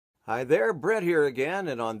Hi there, Brent here again,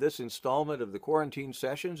 and on this installment of the Quarantine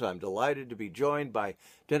Sessions, I'm delighted to be joined by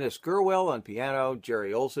Dennis Gurwell on piano,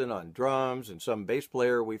 Jerry Olson on drums, and some bass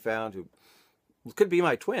player we found who could be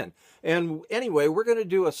my twin. And anyway, we're going to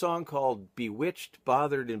do a song called Bewitched,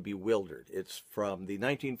 Bothered, and Bewildered. It's from the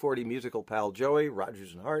 1940 musical Pal Joey,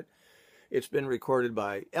 Rodgers and Hart. It's been recorded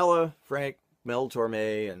by Ella, Frank, Mel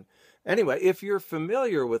Torme, and anyway, if you're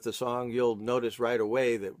familiar with the song, you'll notice right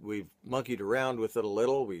away that we've monkeyed around with it a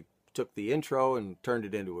little. We took the intro and turned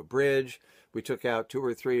it into a bridge. We took out 2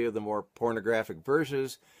 or 3 of the more pornographic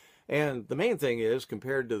verses. And the main thing is,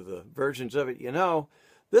 compared to the versions of it,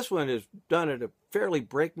 this one is done at a fairly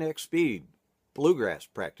breakneck speed, bluegrass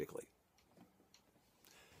practically.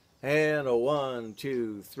 And a 1,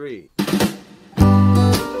 2, 3.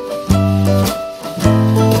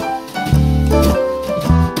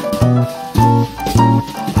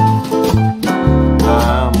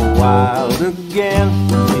 I'm wild again,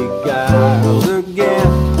 beguiled again,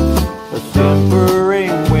 a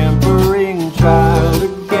simpering, whimpering child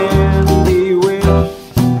again,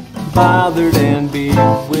 bewitched, bothered and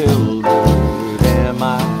bewildered am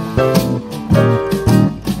I.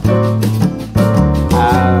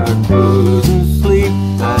 I couldn't sleep,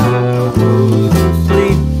 I wouldn't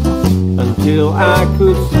sleep, until I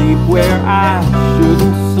could sleep where I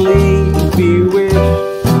shouldn't sleep,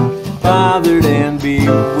 bewitched, bothered and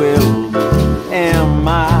bewildered am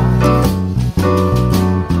I.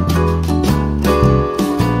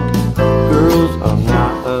 Girls are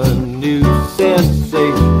not a new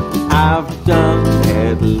sensation. I've done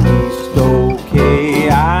at least okay,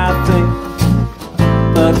 I think,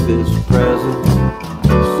 but this present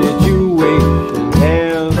situation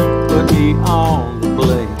has put me on the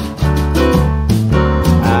blame.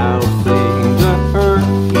 I'll sing the hurt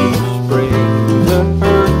each spring, the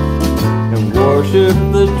hurt, and worship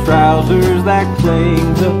the trousers that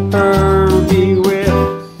cling to her,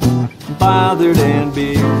 bewitched, bothered and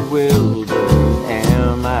bewildered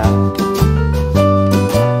am I.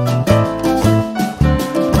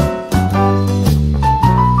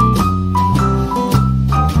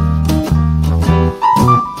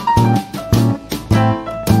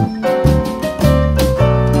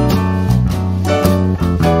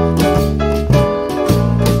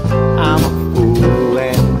 I'm a fool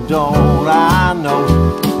and don't I know,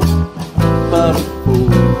 but a fool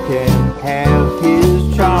can have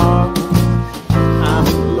his charm. I'm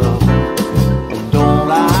in love and don't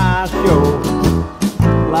I show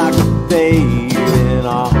like a babe in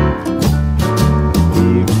arms.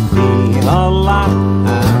 We've seen a lot, I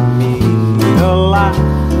mean a lot,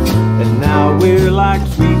 and now we're like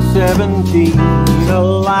sweet 17, a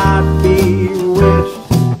lot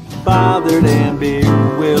bewitched, bothered and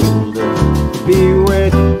bewildered,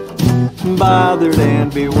 bewitched, bothered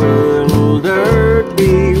and bewildered,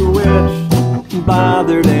 bewitched,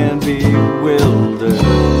 bothered and bewildered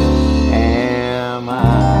am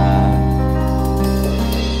I.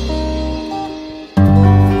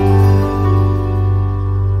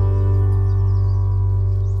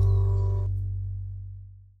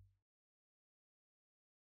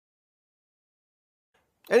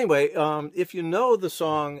 Anyway, if you know the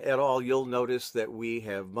song at all, you'll notice that we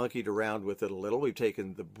have monkeyed around with it a little. We've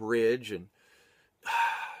taken the bridge and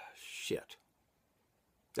shit,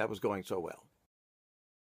 that was going so well.